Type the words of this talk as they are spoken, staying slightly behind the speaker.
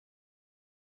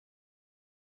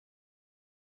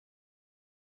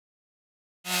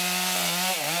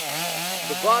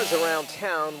The buzz around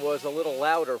town was a little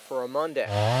louder for a Monday.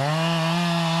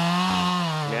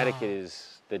 Connecticut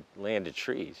is the land of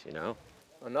trees, you know.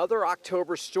 Another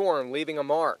October storm leaving a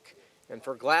mark. And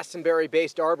for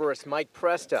Glastonbury-based arborist Mike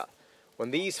Presta,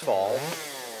 when these fall,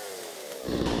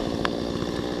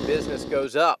 business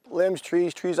goes up. Limbs,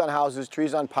 trees on houses,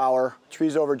 trees on power,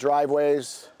 trees over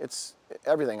driveways. It's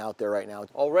everything out there right now.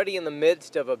 Already in the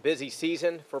midst of a busy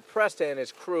season, for Presta and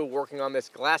his crew working on this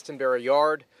Glastonbury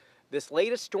yard, this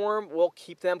latest storm will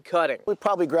keep them cutting. We'd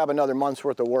probably grab another month's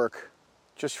worth of work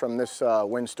just from this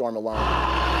windstorm alone.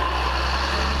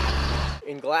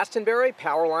 In Glastonbury,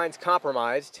 power lines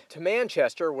compromised. To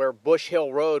Manchester, where Bush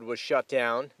Hill Road was shut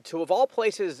down. To, of all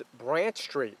places, Branch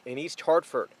Street in East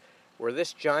Hartford, where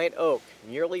this giant oak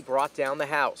nearly brought down the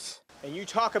house. And you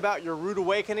talk about your rude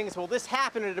awakenings. Well, this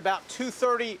happened at about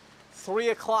 2:30, 3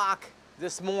 o'clock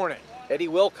this morning. Eddie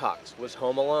Wilcox was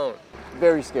home alone.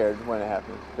 Very scared when it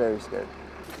happened, very scared.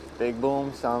 Big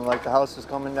boom, sounded like the house was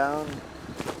coming down.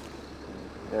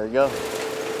 There you go.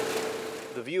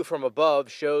 The view from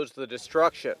above shows the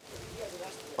destruction.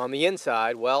 On the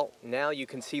inside, well, now you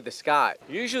can see the sky.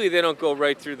 Usually they don't go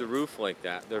right through the roof like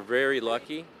that. They're very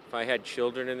lucky. If I had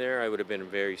children in there, I would have been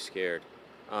very scared.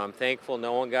 I'm thankful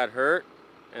no one got hurt,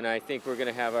 and I think we're going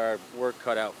to have our work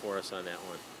cut out for us on that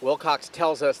one. Wilcox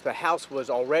tells us the house was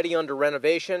already under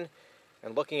renovation,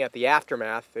 and looking at the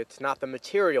aftermath, it's not the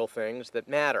material things that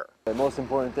matter. The most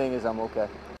important thing is I'm okay.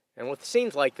 And with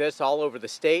scenes like this all over the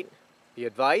state, the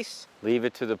advice? Leave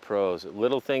it to the pros.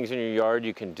 Little things in your yard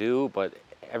you can do, but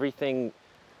everything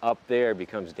up there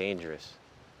becomes dangerous.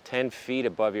 10 feet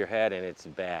above your head and it's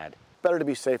bad. Better to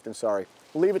be safe than sorry.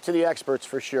 Leave it to the experts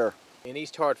for sure. In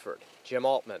East Hartford, Jim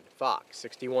Altman, Fox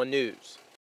 61 News.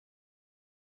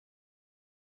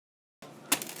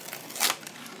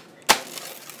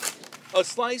 A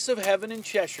slice of heaven in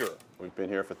Cheshire. We've been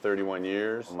here for 31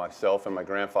 years. Myself and my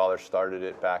grandfather started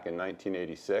it back in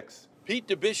 1986. Pete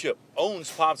DeBishop owns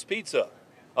Pop's Pizza,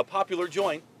 a popular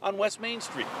joint on West Main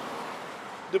Street.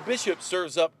 DeBishop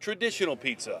serves up traditional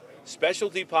pizza,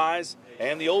 specialty pies,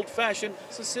 and the old-fashioned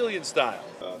Sicilian style.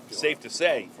 Safe to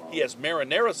say, he has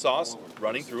marinara sauce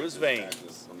running through his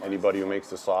veins. Anybody who makes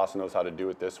the sauce knows how to do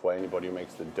it this way. Anybody who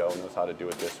makes the dough knows how to do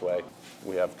it this way.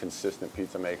 We have consistent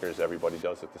pizza makers. Everybody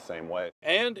does it the same way.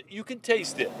 And you can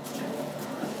taste it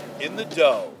in the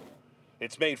dough.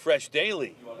 It's made fresh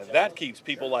daily, and that keeps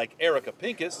people like Erica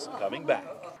Pincus coming back.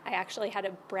 I actually had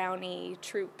a brownie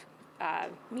troupe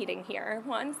meeting here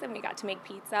once, and we got to make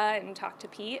pizza and talk to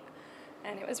Pete,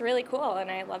 and it was really cool, and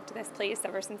I loved this place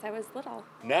ever since I was little.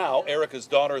 Now, Erica's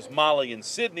daughters Molly and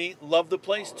Sydney love the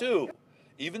place too,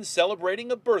 even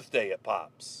celebrating a birthday at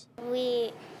Pop's.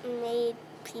 We made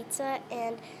pizza,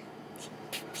 and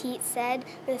Pete said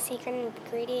the secret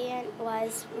ingredient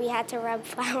was we had to rub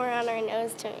flour on our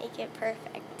nose to make it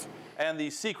perfect. And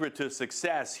the secret to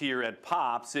success here at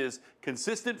Pop's is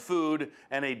consistent food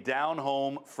and a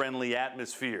down-home friendly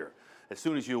atmosphere. As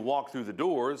soon as you walk through the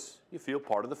doors, you feel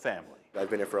part of the family. I've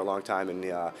been here for a long time,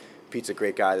 and Pete's a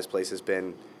great guy. This place has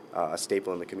been a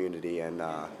staple in the community, and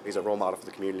he's a role model for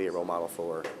the community, a role model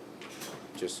for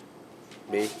just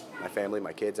me, my family,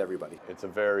 my kids, everybody. It's a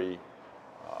very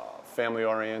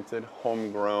family-oriented,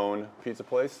 homegrown pizza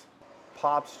place.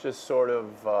 Pop's just sort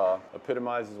of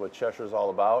epitomizes what Cheshire's all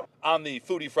about. On the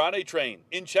Foodie Friday train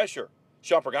in Cheshire,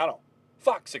 Sean Pagano,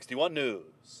 Fox 61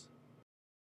 News.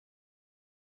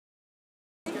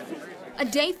 A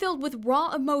day filled with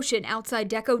raw emotion outside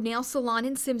Deco Nail Salon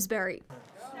in Simsbury.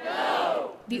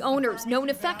 No! The owners, known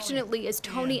affectionately as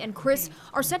Tony and Chris,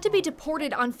 are set to be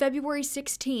deported on February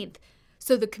 16th.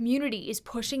 So the community is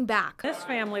pushing back. This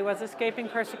family was escaping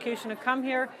persecution to come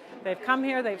here. They've come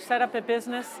here, they've set up a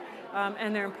business,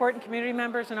 and they're important community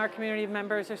members, and our community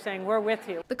members are saying, we're with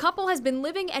you. The couple has been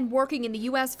living and working in the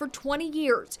U.S. for 20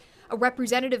 years. A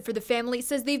representative for the family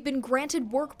says they've been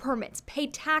granted work permits,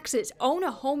 paid taxes, own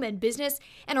a home and business,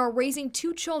 and are raising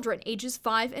 2 children ages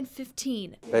 5 and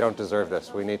 15. They don't deserve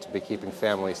this. We need to be keeping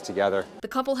families together. The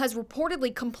couple has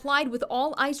reportedly complied with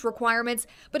all ICE requirements,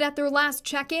 but at their last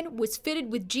check-in was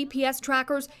fitted with GPS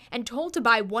trackers and told to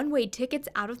buy one-way tickets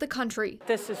out of the country.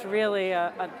 This is really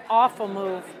an awful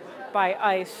move by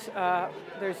ICE.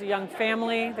 There's a young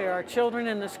family. There are children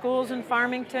in the schools in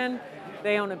Farmington.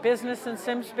 They own a business in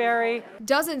Simsbury.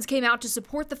 Dozens came out to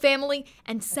support the family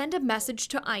and send a message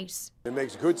to ICE. It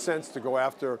makes good sense to go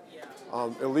after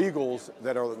illegals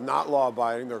that are not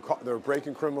law-abiding. They're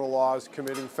breaking criminal laws,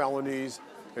 committing felonies,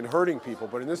 and hurting people.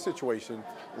 But in this situation,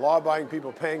 law-abiding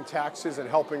people paying taxes and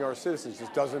helping our citizens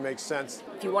just doesn't make sense.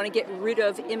 If you want to get rid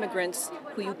of immigrants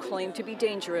who you claim to be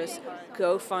dangerous,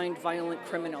 go find violent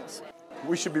criminals.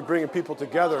 We should be bringing people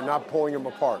together, not pulling them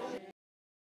apart.